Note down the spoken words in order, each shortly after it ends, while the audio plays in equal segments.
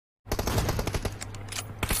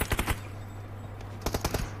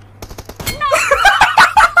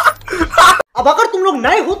अब अगर तुम लोग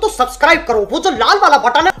नए हो तो सब्सक्राइब करो, वो जो लाल वाला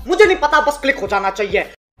बटन है मुझे नहीं पता, बस क्लिक हो जाना चाहिए।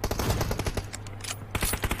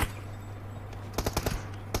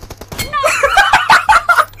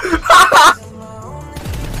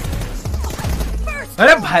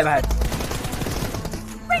 अरे भाई भाई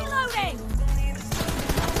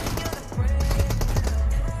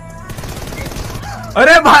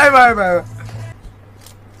अरे भाई भाई भाई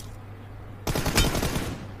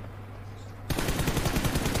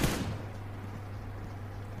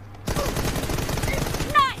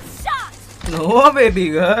no baby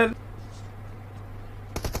girl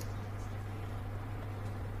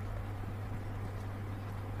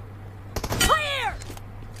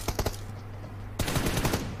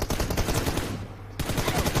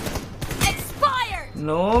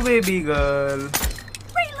No baby girl.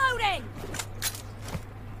 Reloading.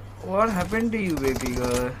 What happened to you baby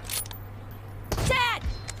girl? Dead.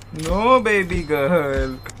 No baby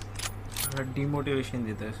girl. Demotivation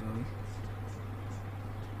देता है sorry.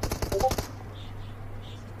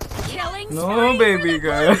 Killing No spree baby for the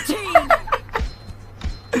girl. blue team.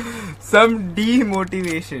 Some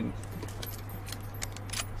demotivation.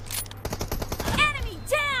 Enemy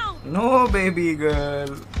down. No baby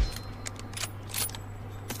girl.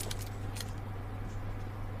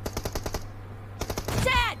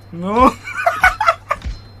 Dead. No.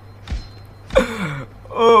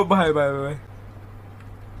 Oh bye bye bye.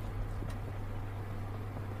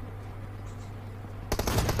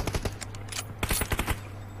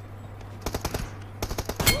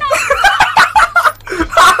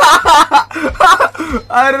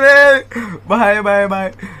 अरे bye bye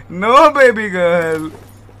bye. No baby girl.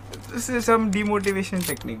 This is some demotivation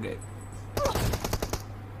technique guys.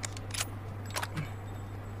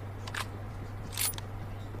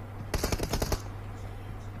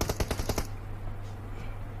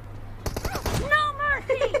 No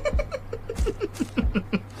mercy.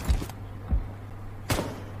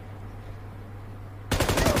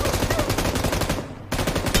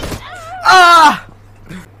 Ah!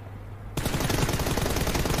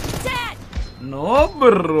 Dead. No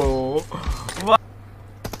bro.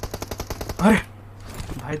 अरे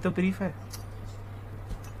भाई तो brief है.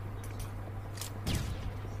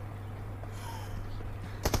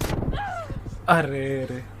 अरे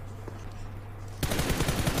अरे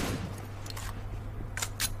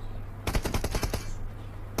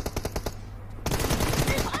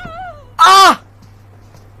आ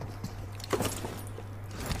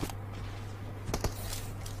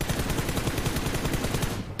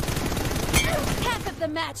Half of the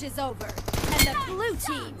match is over, and the blue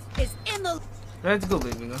team is in the. Let's go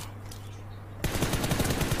baby girl.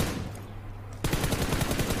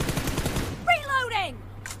 Reloading.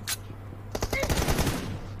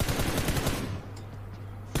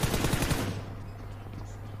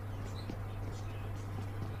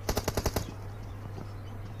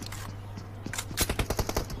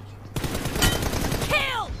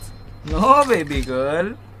 Killed. No baby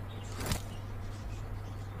girl.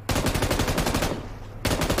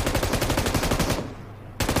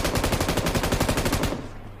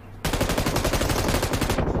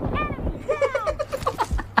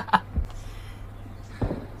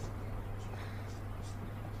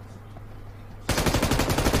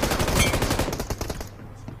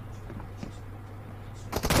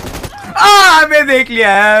 मैं देख लिया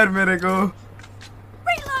यार मेरे को.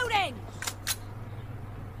 Reloading.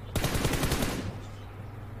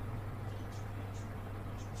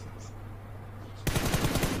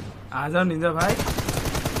 आ जाओ निंजा भाई.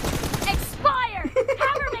 Expire.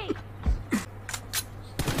 Cover me.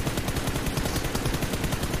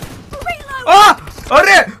 Reload.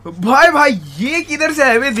 अरे भाई भाई ये किधर से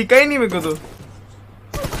है? वे दिखा ही नहीं मेरे को तो.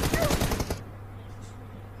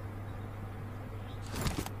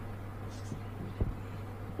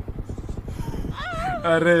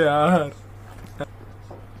 अरे यार.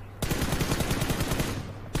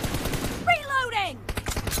 Reloading.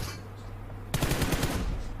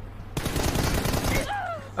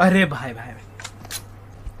 अरे भाई भाई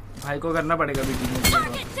भाई को करना पड़ेगा अभी डिमोटिवेट.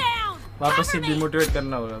 Target down. वापस से Cover me. डिमोटिवेट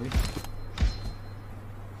करना होगा अभी.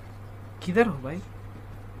 किधर हो भाई?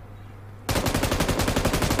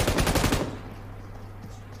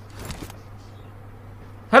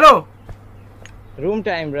 Hello. Room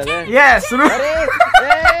time, brother. Yes. अरे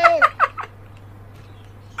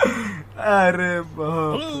अरे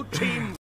बहुत.